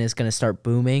Mixon is going to start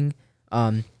booming.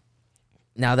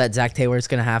 Now that Zach Taylor is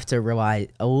going to have to rely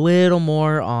a little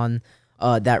more on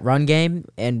that run game,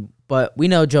 but we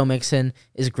know Joe Mixon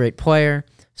is a great player,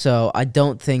 so I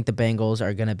don't think the Bengals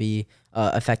are going to be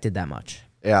affected that much.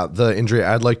 Yeah, the injury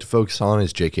I'd like to focus on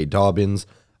is J.K. Dobbins.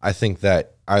 I think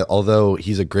that although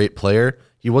he's a great player,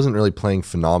 he wasn't really playing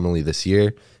phenomenally this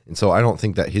year, and so I don't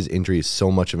think that his injury is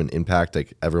so much of an impact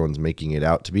like everyone's making it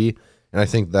out to be. And I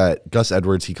think that Gus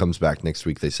Edwards, he comes back next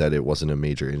week. They said it wasn't a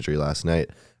major injury last night.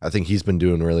 I think he's been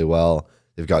doing really well.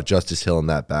 They've got Justice Hill in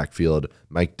that backfield,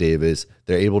 Mike Davis.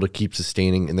 They're able to keep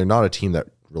sustaining, and they're not a team that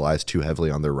relies too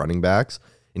heavily on their running backs.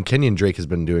 And Kenyon Drake has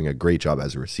been doing a great job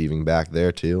as a receiving back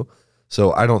there too.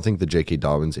 So I don't think the J.K.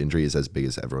 Dobbins injury is as big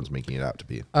as everyone's making it out to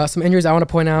be. Some injuries I want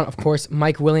to point out, of course,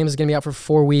 Mike Williams is going to be out for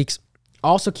 4 weeks.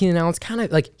 Also, Keenan Allen's kind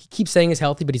of like, he keeps saying he's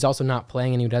healthy, but he's also not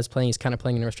playing, and he does playing. He's kind of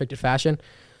playing in a restricted fashion.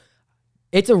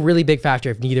 It's a really big factor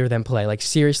if neither of them play, like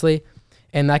seriously.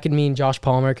 And that could mean Josh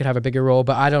Palmer could have a bigger role,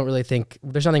 but I don't really think,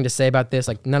 there's nothing to say about this.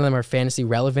 Like, none of them are fantasy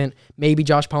relevant. Maybe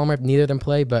Josh Palmer if neither of them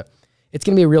play, but it's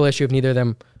going to be a real issue if neither of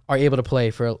them are able to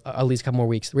play for at least a couple more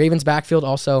weeks. Ravens backfield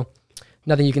also,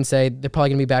 nothing you can say. They're probably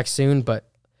going to be back soon, but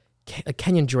like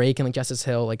Kenyon Drake and like Justice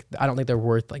Hill, like I don't think they're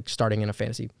worth like starting in a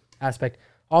fantasy aspect.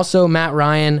 Also, Matt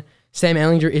Ryan, Sam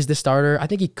Ehlinger is the starter. I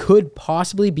think he could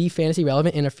possibly be fantasy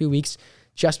relevant in a few weeks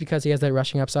just because he has that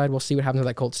rushing upside. We'll see what happens with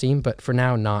that Colts team, but for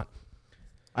now, not.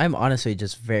 I'm honestly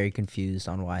just very confused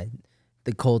on why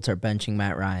the Colts are benching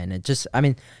Matt Ryan.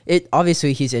 It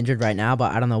obviously he's injured right now,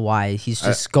 but I don't know why he's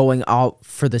just going out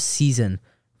for the season,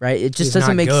 right? It just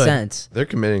doesn't make sense. They're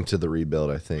committing to the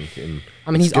rebuild, I think. And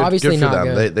he's obviously good for not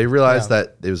them. good. They realized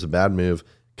that it was a bad move.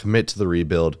 Commit to the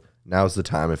rebuild. Now's the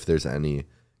time, if there's any,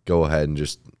 go ahead and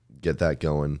just get that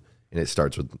going. And it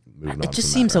starts with moving on. It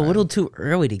just seems a little too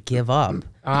early to give up.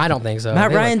 I don't think so.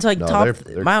 Matt Ryan's like top.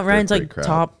 Matt Ryan's pretty like crap.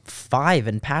 top 5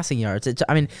 in passing yards. It just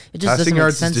Passing doesn't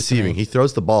yards make sense is deceiving. to me. He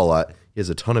throws the ball a lot. He has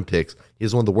a ton of picks. He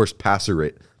has one of the worst passer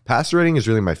rate. Passer rating is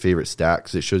really my favorite stat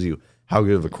because it shows you how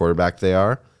good of a quarterback they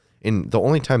are. And the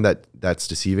only time that's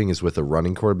deceiving is with a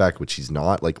running quarterback, which he's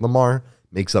not. Like Lamar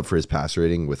makes up for his passer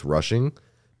rating with rushing,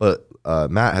 but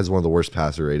Matt has one of the worst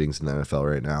passer ratings in the NFL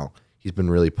right now. He's been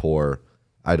really poor.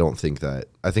 I think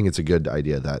it's a good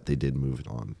idea that they did move it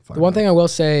on. The one thing I will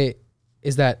say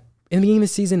is that in the beginning of the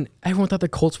season, everyone thought the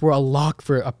Colts were a lock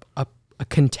for a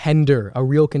contender, a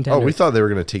real contender. Oh, we thought they were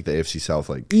going to take the AFC South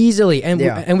like easily, and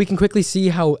we can quickly see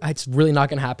how it's really not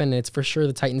going to happen. It's for sure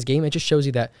the Titans game. It just shows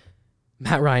you that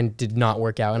Matt Ryan did not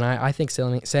work out, and I think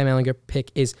Sam Ehlinger pick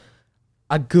is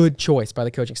a good choice by the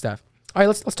coaching staff. All right,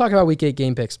 let's talk about Week 8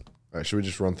 game picks. All right, should we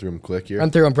just run through them quick here? Run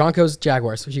through them. Broncos,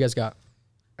 Jaguars. What you guys got?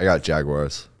 I got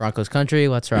Jaguars. Broncos country.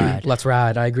 Let's ride. Let's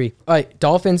ride. I agree. All right,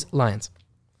 Dolphins, Lions.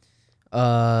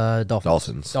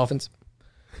 Dolphins. Dolphins.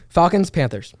 Falcons,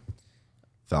 Panthers.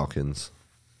 Falcons.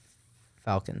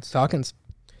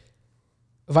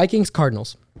 Vikings,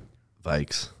 Cardinals.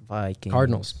 Vikes. Vikings.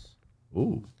 Cardinals.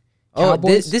 Ooh. Oh,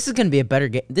 Cowboys. this is gonna be a better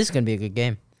game. This is gonna be a good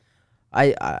game.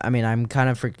 I mean, I'm kind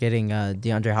of forgetting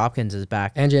DeAndre Hopkins is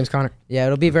back. And James Conner. Yeah,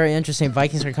 it'll be very interesting.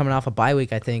 Vikings are coming off a bye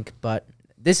week, I think, but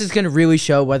this is going to really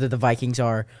show whether the Vikings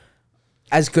are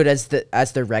as good as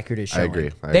their record is showing. I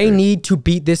agree. They need to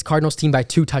beat this Cardinals team by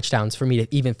 2 touchdowns for me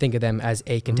to even think of them as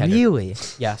a contender. Really?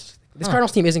 Yes. This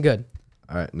Cardinals team isn't good.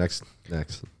 All right, next.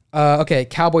 Okay,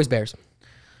 Cowboys, Bears.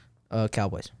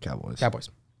 Cowboys.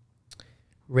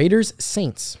 Raiders,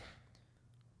 Saints.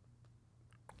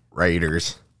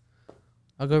 Raiders.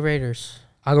 I'll go Raiders.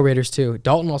 I'll go Raiders too.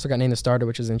 Dalton also got named the starter,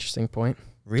 which is an interesting point.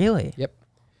 Really? Yep.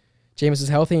 Jameis is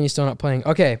healthy and he's still not playing.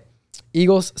 Okay.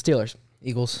 Eagles, Steelers.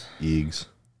 Eagles.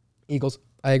 Eagles.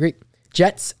 I agree.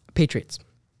 Jets, Patriots.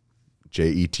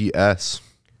 Jets.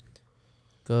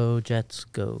 Go Jets.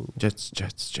 Go.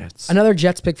 Jets. Another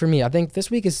Jets pick for me. I think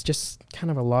this week is just kind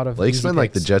of a lot of Blake's easy been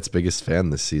like the picks. Jets' biggest fan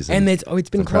this season. And it's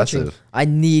been clutching. impressive. I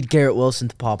need Garrett Wilson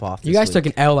to pop off. You guys took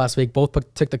an L last week. Both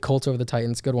took the Colts over the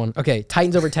Titans. Good one. Okay,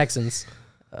 Titans over Texans.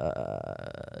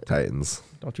 Titans.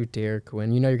 Don't you dare,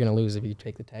 Quinn. You know you're going to lose if you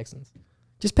take the Texans.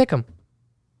 Just pick them.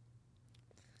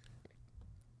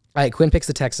 All right, Quinn picks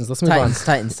the Texans. Let's move on.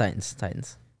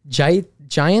 Titans.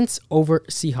 Giants over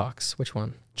Seahawks. Which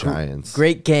one? Giants.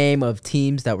 Great game of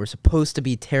teams that were supposed to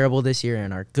be terrible this year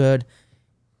and are good.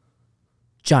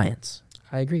 Giants.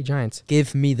 I agree, Giants.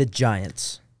 Give me the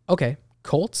Giants. Okay,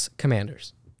 Colts,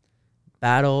 Commanders.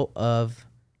 Battle of...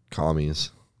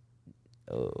 Commies.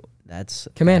 Oh, that's...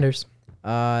 Commanders.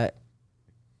 Sam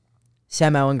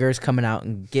Ehlinger's coming out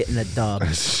and getting a dub.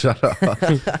 Shut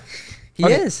up. He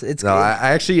is. It's No,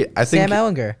 I think Sam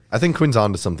Ehlinger. I think Quinn's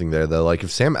onto something there though. Like if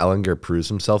Sam Ehlinger proves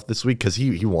himself this week, because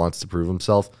he wants to prove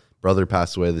himself. Brother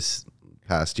passed away this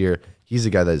past year. He's a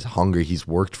guy that is hungry. He's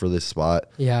worked for this spot.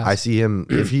 Yeah. I see him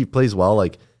if he plays well.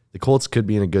 Like the Colts could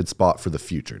be in a good spot for the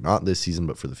future, not this season,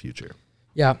 but for the future.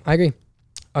 Yeah, I agree.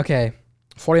 Okay,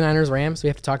 49ers, Rams. We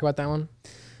have to talk about that one.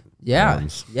 Yeah.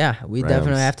 Rams. Yeah, we Rams.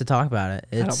 definitely have to talk about it.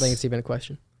 I don't think it's even a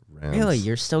question. Rams. Really?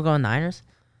 You're still going Niners?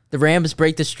 The Rams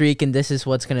break the streak, and this is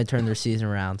what's going to turn their season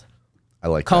around. I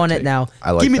like Calling that it take. now.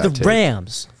 I like Give me that the take.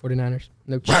 Rams. 49ers.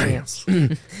 No chance. All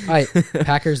right,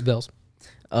 Packers, Bills.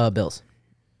 Bills.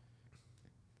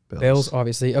 Bills,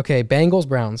 obviously. Okay, Bengals,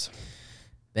 Browns.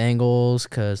 Bengals,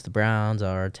 because the Browns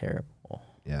are terrible.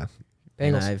 Yeah.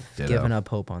 And Bengals. I've Ditto. given up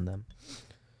hope on them.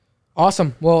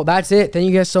 Awesome. Well, that's it. Thank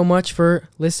you guys so much for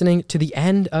listening to the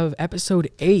end of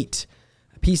episode 8.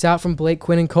 Peace out from Blake,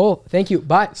 Quinn, and Cole. Thank you.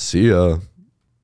 Bye. See ya.